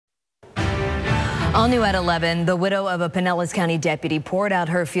All new at 11, the widow of a Pinellas County deputy poured out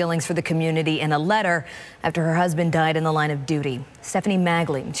her feelings for the community in a letter after her husband died in the line of duty. Stephanie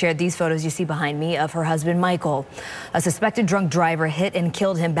Magli shared these photos you see behind me of her husband, Michael. A suspected drunk driver hit and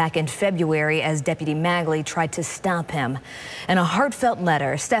killed him back in February as Deputy Magli tried to stop him. In a heartfelt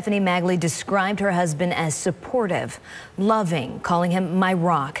letter, Stephanie Magli described her husband as supportive, loving, calling him my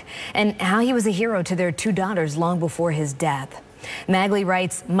rock, and how he was a hero to their two daughters long before his death. Magli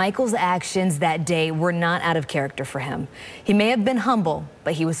writes, Michael's actions that day were not out of character for him. He may have been humble,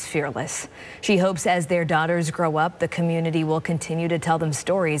 but he was fearless. She hopes as their daughters grow up, the community will continue to tell them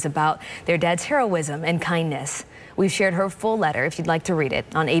stories about their dad's heroism and kindness. We've shared her full letter if you'd like to read it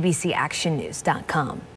on abcactionnews.com.